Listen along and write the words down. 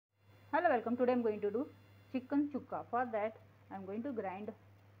Hello, welcome. Today I am going to do chicken chukka. For that I am going to grind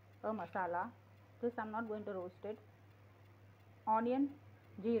a masala. This I am not going to roast it. Onion,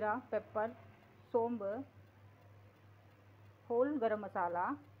 jeera, pepper, somb, whole garam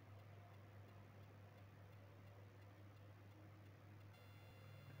masala,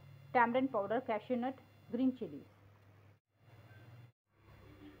 tamarind powder, cashew nut, green chilies.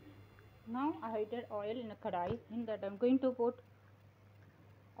 Now I heated oil in a kadai. In that I am going to put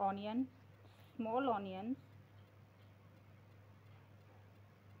onion, small onions,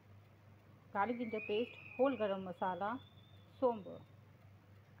 garlic ginger paste, whole garam masala, somb,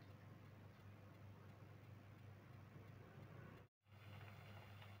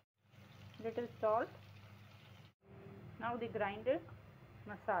 little salt. Now the grinded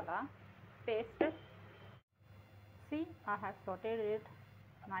masala paste. See, I have sauteed it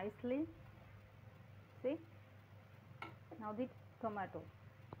nicely. See, now the tomato,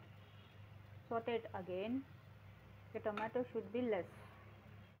 saute it again. The tomato should be less.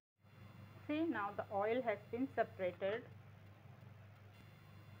 See, now the oil has been separated.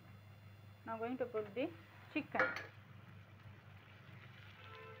 Now going to put the chicken.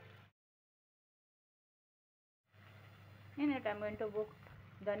 In it I am going to put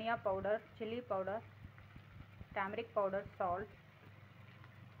dhania powder, chili powder, turmeric powder, salt.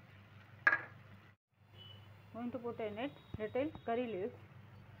 Going to put in it little curry leaves.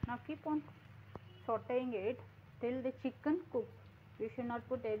 Now keep on sauteing it till the chicken cooks. You should not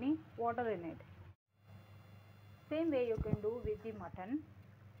put any water in it. Same way you can do with the mutton.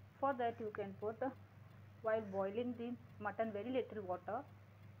 For that you can put, while boiling the mutton, very little water,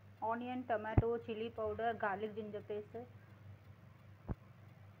 onion, tomato, chili powder, garlic ginger paste,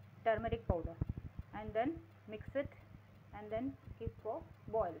 turmeric powder, and then mix it and then keep for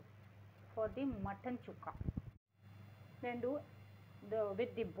boil for the mutton chukka. Then do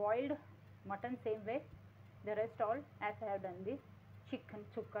with the boiled mutton same way, the rest all as I have done the chicken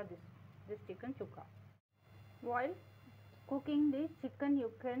chukka, this chicken chukka. While cooking the chicken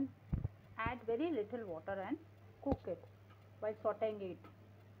you can add very little water and cook it while sauteing it.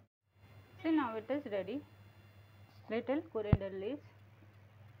 See, now it is ready. Little coriander leaves.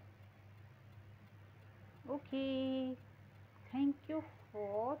 Okay, thank you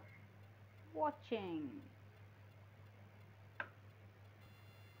for watching.